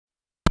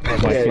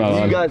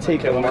microphone. You gotta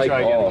take the mic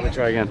off. Let me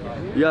try again.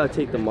 You gotta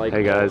take the mic off.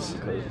 Hey guys,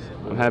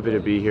 I'm happy to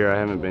be here. I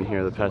haven't been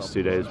here the past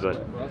 2 days,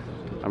 but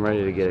I'm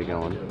ready to get it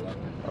going.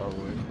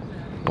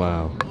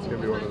 Wow. It's gonna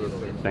be one of those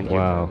things. Thank you.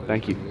 Wow.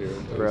 Thank you.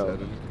 Bro,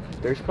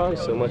 there's probably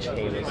so much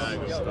heinous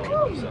stuff.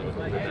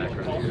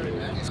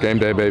 It's game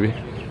day, baby.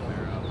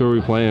 Who are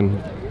we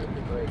playing?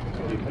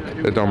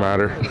 It don't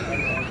matter.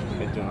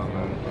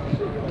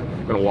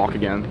 I'm gonna walk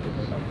again.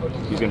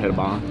 He's gonna hit a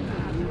bomb.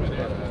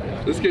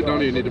 This kid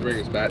don't even need to bring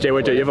his bat. Jay,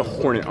 wait, Jay, you have a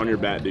hornet on your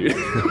bat, dude. He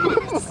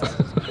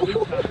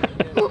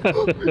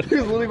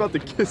was literally about to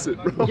kiss it,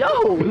 bro.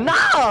 Yo,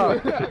 nah!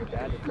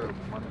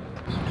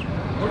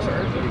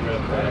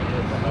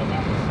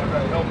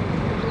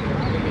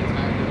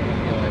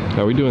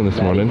 How are we doing this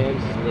morning?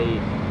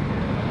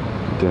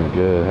 Doing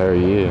good. How are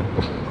you?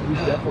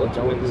 He's definitely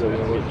doing so we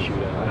don't get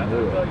shoot out. I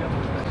knew it.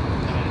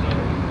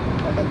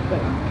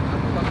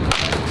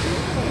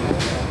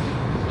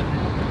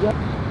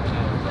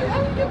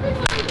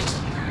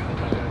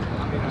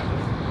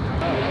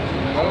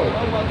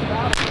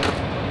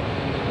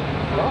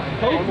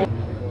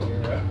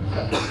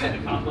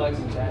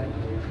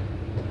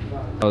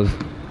 Was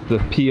the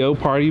PO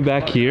party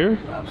back here?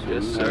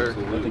 Yes, sir.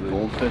 With the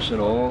goldfish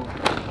and all.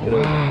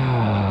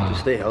 Wow.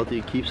 Just stay healthy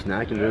and keep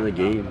snacking during the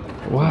game.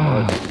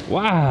 Wow.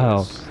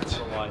 Wow.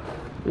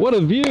 What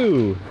a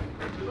view.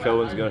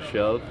 Cohen's gonna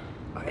shove.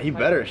 He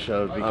better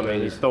shove because I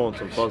mean, he's throwing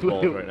some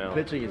fuzzballs right now.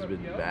 Pitching has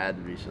been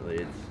bad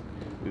recently.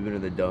 We've been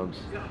in the dumps.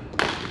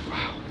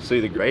 See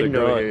the Graydon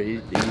over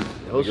here,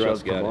 he'll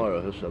shove got it.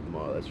 tomorrow. He'll shove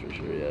tomorrow, that's for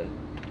sure, yeah.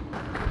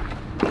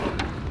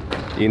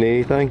 You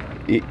need anything?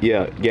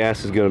 Yeah,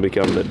 gas is gonna be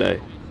coming today.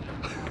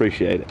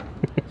 Appreciate it.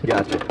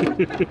 Gotcha.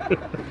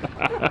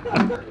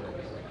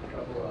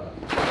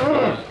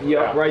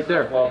 Yeah, right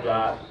there. Love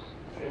that.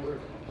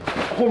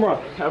 Home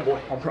run. Attaboy.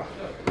 Home run.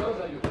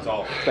 That's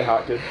all. Stay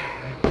hot, kid.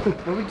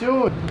 What are we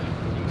doing?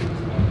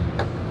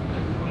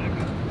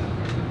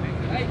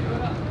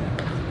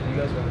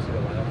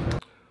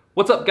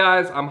 What's up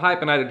guys, I'm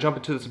Hype and I had to jump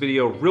into this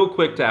video real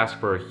quick to ask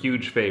for a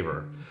huge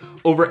favor.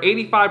 Over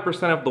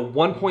 85% of the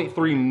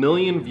 1.3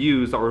 million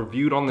views that were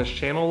viewed on this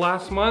channel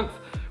last month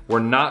were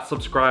not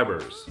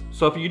subscribers.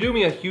 So if you do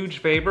me a huge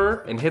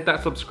favor and hit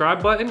that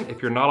subscribe button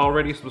if you're not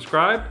already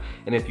subscribed,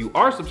 and if you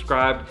are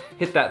subscribed,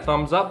 hit that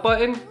thumbs up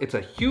button. It's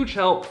a huge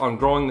help on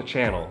growing the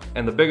channel,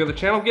 and the bigger the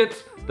channel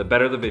gets, the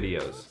better the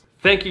videos.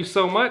 Thank you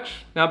so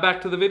much. Now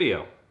back to the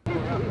video.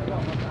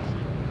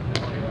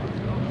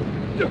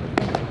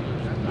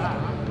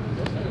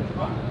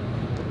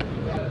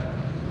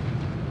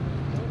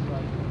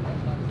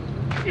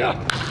 Yeah.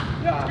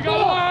 We got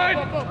one!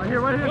 Right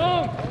here, right here.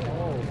 Go!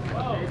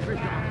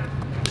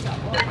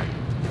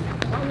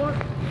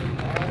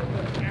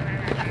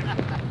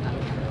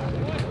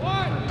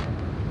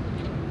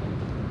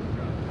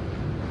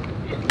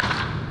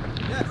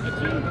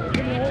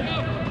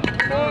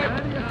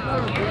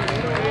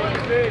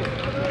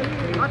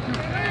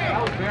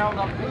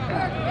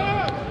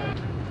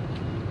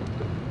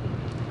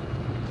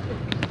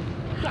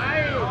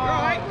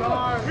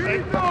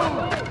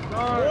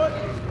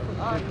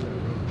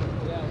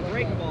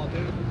 Break the ball,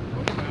 dude.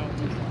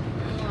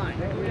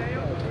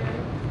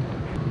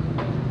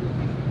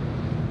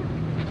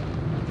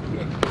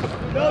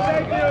 No,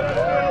 thank you.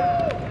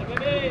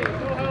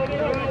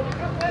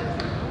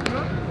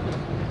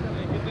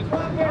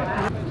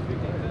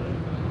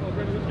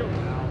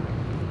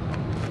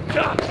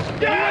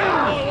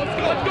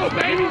 Let's go,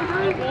 baby.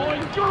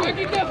 Let's go.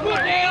 Get that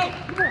foot down.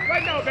 Come on,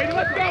 right now, baby.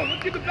 Let's go.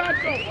 Let's get the back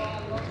going.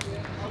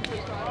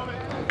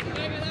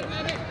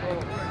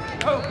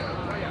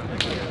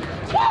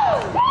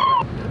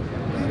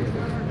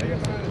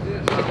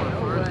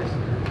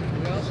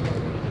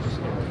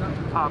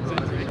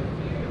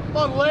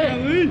 Come on,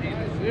 Lee.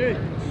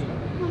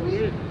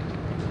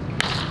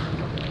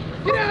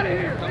 Get out of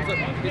here.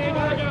 Get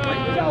out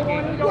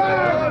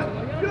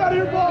of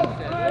here, ball.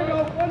 There you go.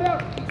 One down.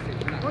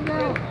 One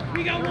down. We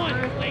got one.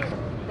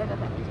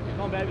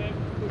 Come on, baby.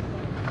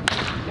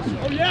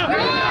 Oh, yeah.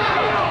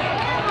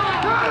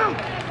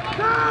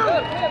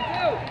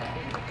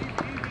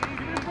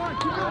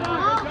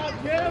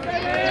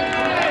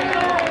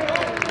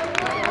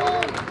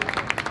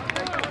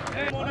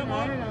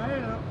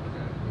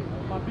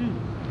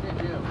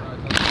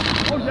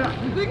 Oh yeah,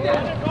 you think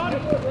that?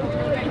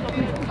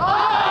 Oh!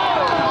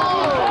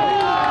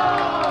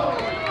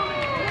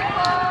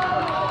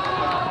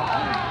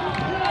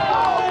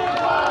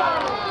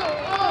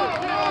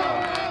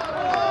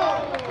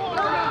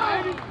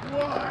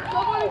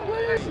 Somebody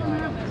please!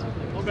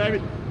 Oh baby.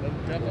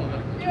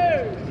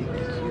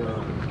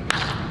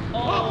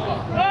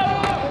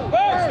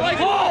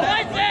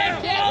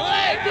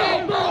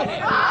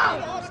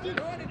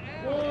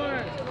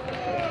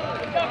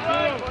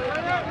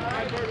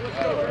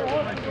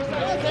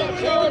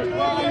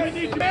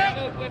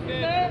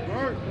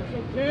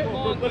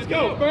 Let's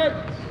go, Bert!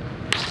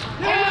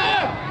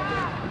 Yeah!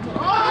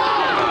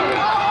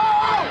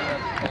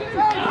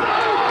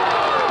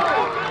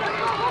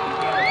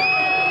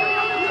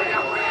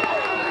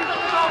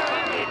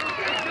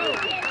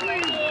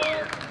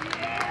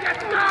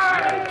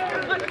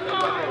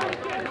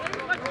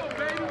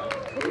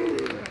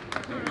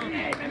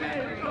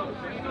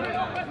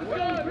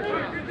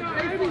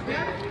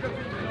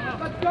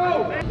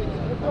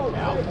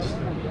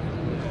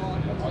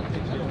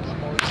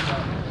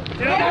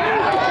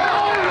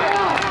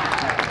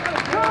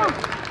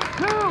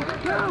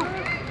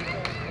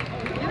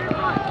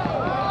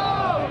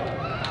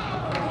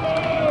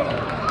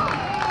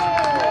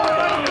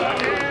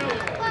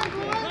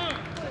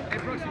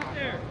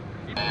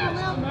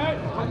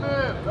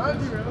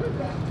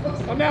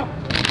 Come now.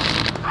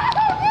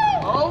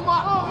 Oh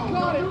my! Oh, he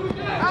got it.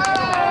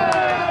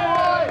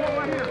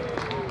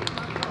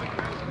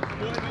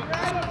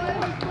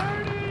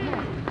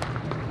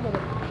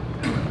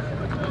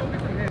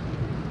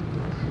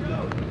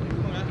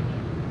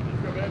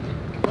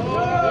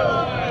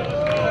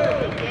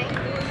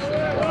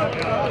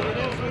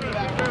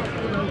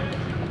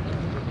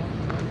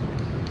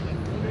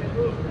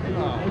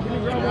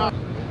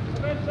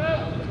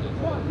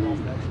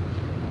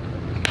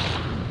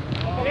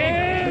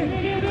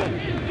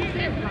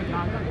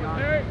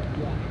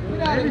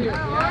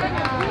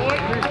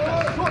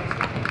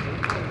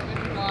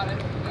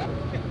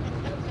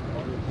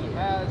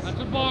 That's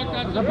a bug.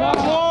 That's a bug.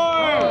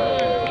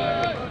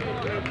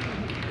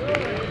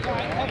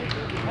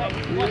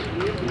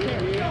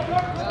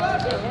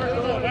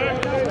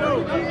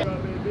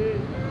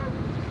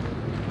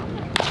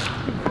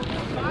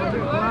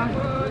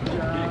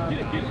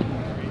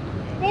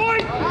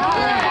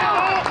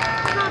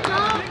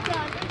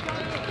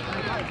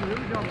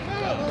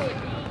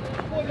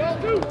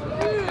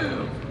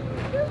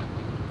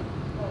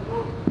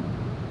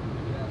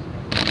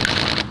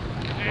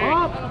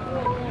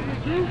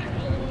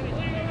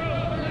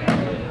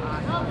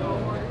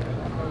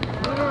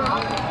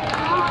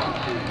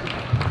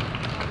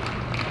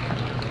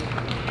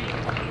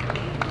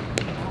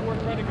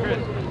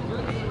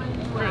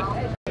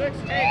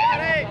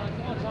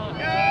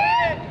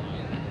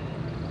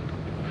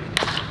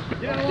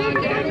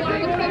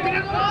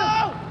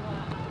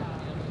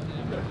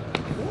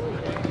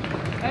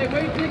 Hey,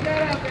 wait, take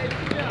that out, baby.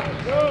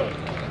 Go.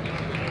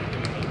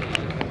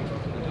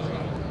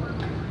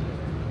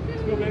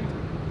 Let's go, baby.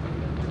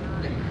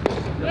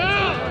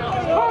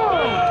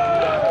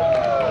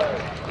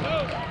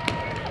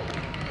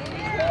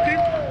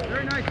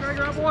 Very nice,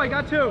 Gregor. Oh boy,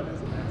 got two.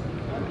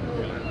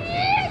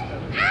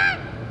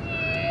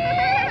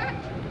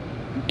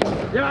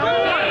 Yeah.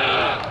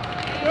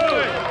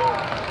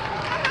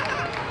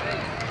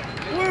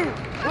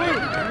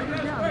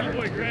 Good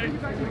boy, Greg.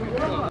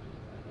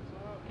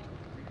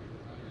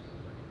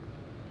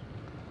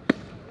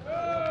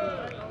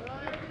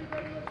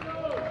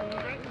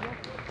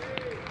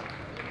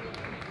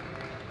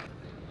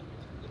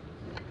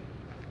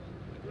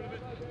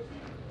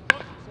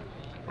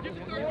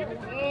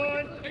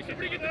 Hey,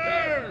 somebody get the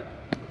third.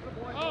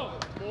 Oh,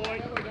 boy.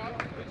 Good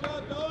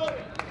job, dog.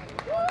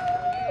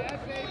 Yes,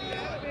 baby.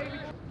 Yes, baby.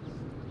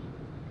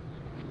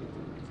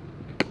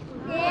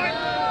 Boy.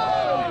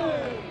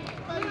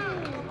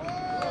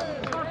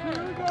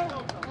 Here we go.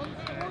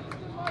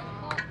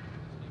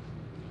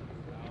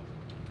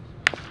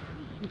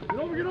 Get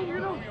over, get over,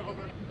 get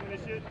over.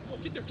 Finish it.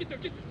 Get there, get there,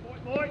 get there.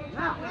 Boy.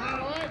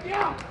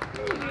 Yeah.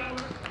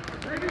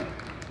 Baby.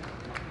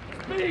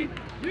 Speed.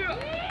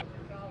 Yeah.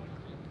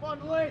 On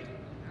the lane.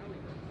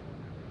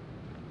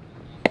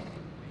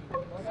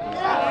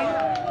 Yeah.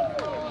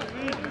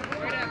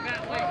 Great at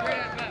Matt, Lane. Great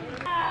at Matt.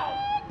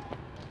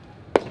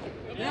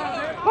 Yeah.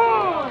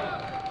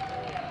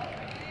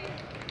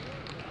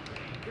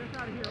 Get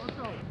out of here. Let's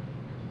go.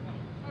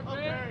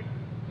 Okay.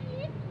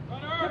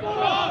 Runner.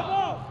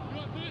 Ball.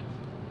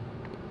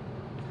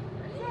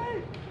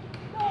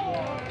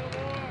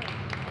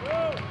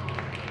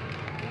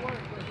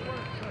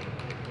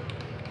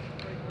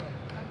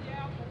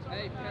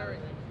 Hey, Perry.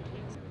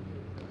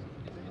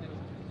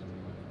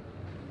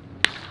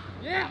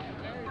 Yeah!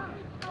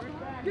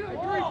 Get on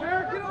three,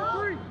 Perry! Get on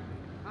three!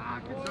 Ah,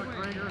 good stuff,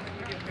 Ranger.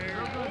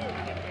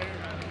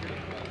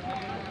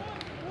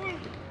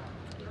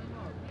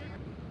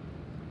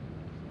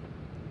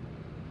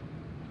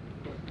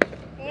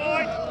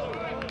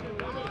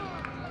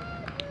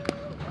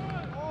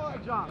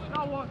 Good job.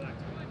 Now one.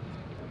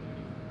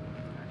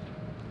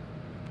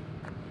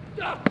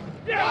 Yeah!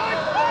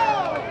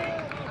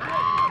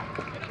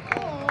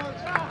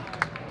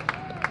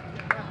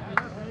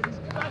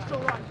 That's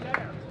all right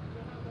there.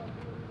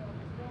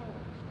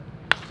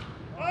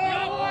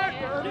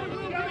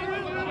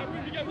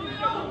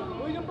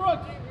 William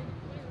Brooks.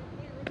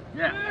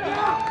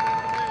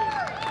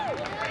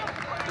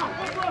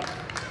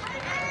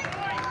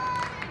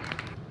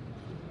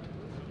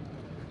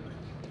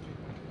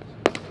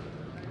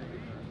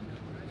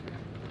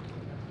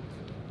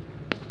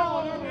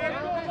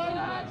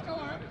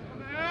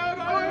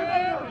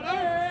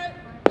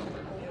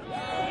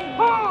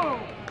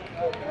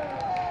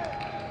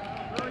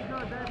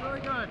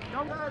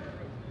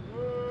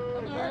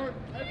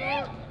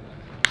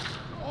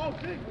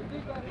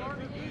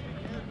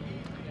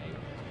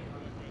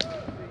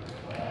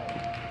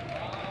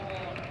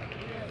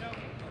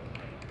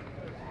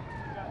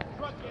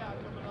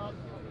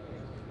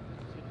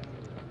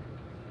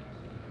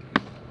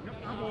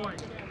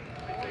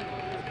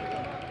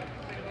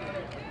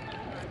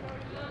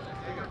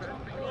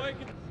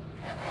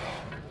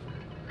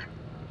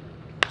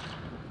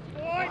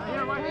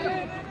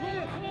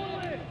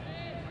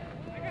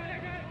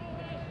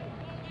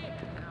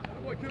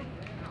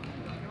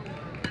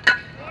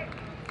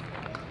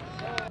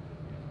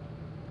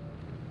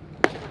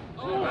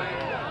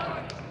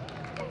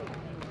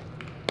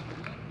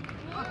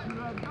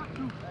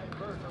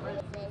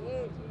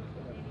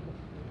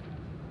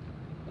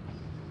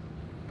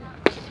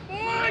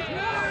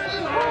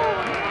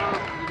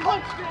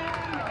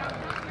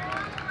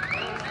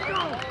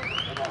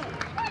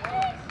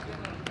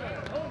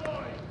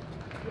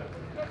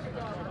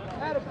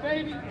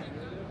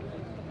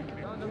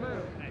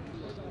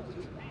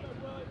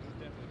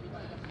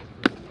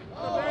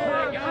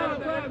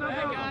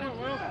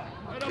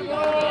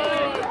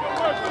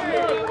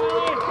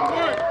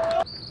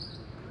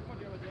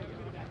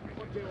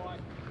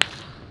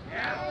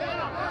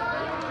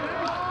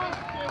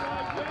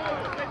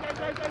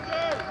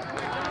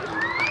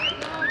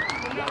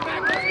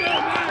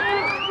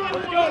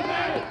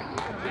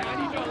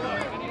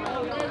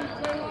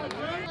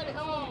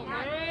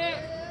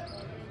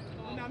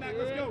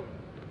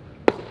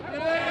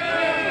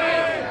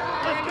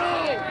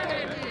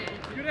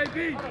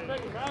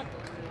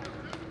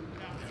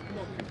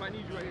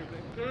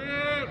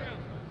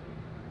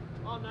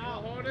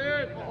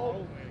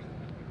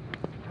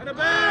 We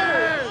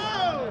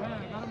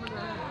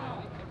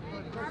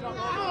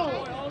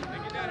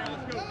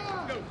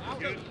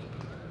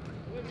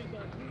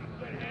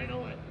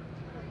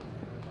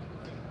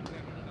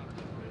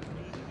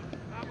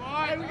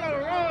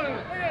gotta run!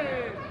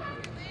 Hey!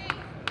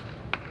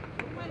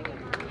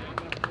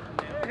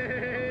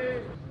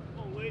 Hey!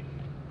 Oh, wait.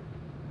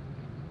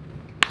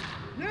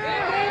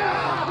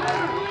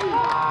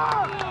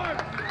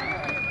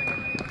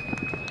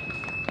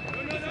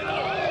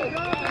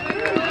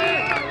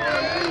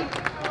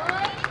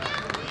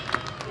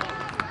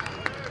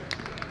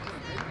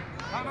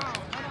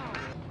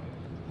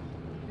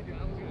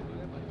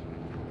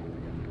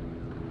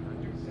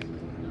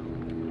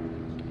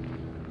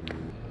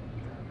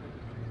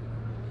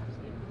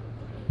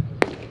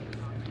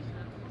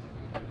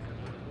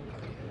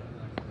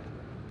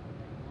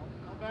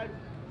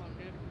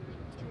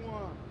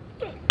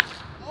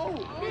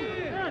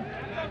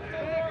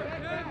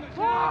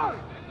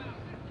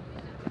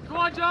 Go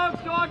on, Jones!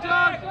 Go on,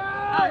 Jones!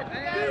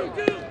 Hey,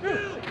 pick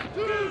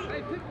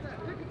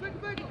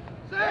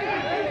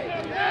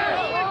it.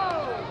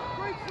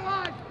 Great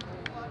slide.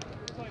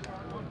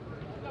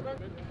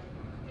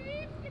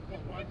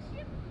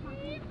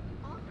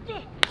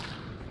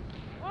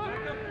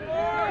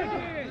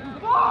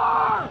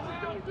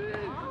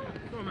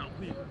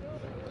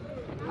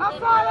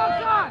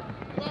 Outside!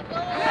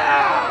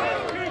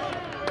 Yeah!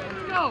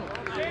 Let's go!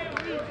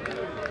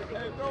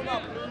 Throw him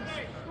out, please.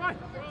 Right.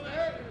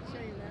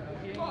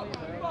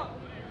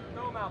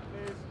 Throw him out,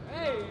 please.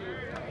 Hey!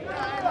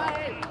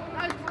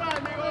 Nice try,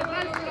 amigos.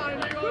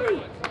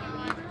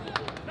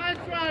 Nice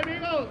try,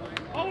 amigos.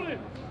 Hold it.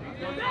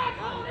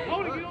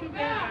 Hold it, get on the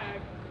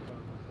bag.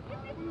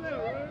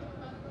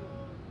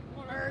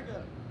 Very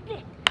good.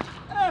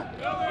 Let's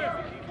go.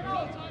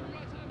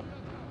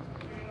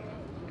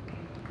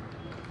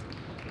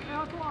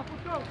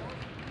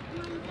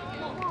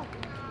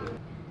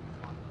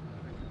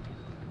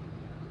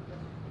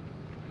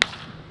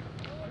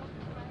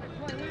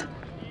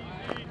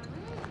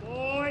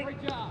 Boy.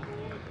 Great job.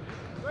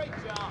 Great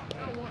job.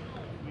 Boy.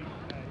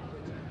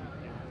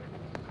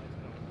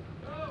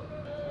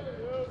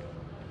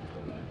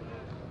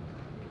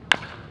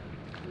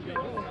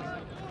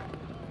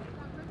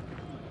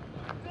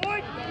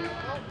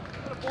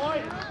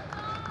 Boy.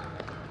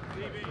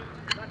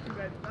 Not too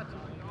bad. Not too bad.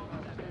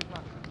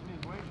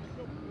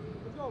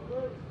 Let's go,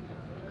 bird.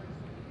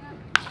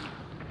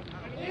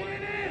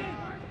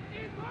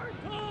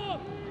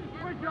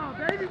 Great job,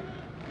 baby.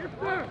 Yes,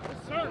 sir. Yes,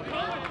 sir.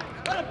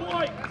 That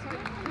boy.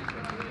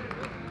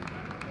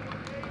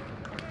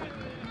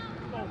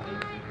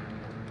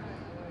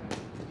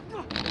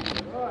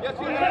 Yes,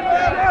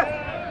 yes.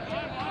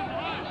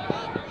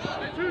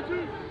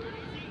 2-2.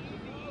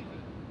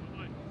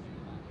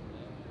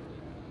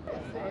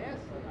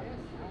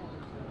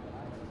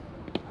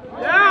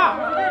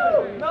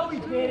 Yeah. No, he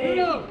didn't.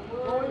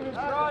 Don't even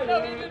try.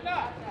 No, he did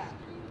not.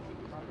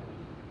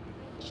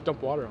 Just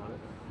dump water on it.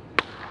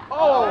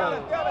 Oh!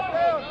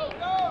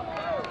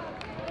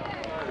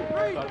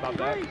 Thought about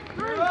that.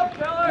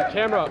 The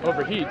camera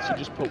overheats, you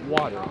just put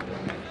water on it.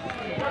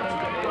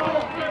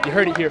 You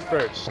heard it here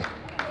first.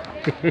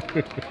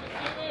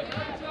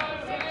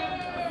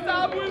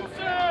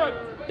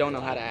 Don't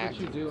know how to act.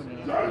 What you doing?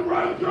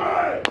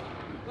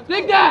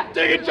 Dig that!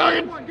 Dig it,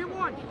 Juggin! Get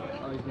one.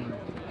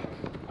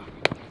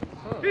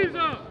 He's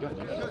up.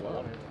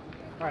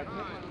 Alright.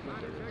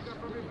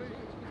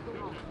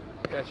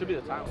 Yeah, it should be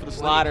the time. For the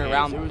slider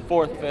around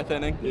 4th, 5th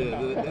inning. Yeah,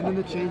 and then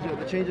the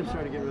change-up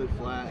started to get really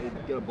flat.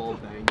 It got a ball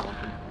banged off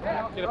him.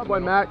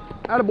 Attaboy, Mac.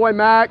 Attaboy,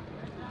 Mac.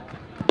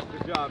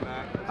 Good job,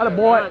 Mac.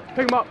 Attaboy.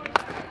 Pick him up.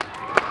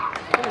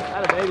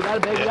 Atta baby.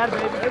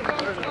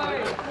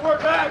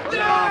 Forward back.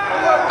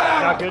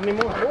 Not good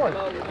anymore.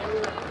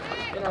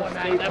 I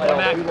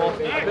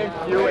think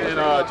you and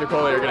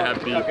Jacoli are going to have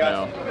beef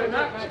now. Is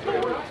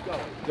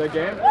that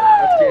game?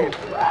 That's game.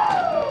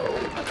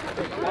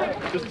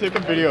 Just take a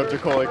video of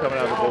Jacoli coming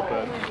out of the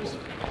bullpen.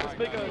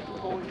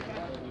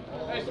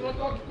 Hey, someone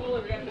talk to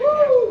Jacoli. We got to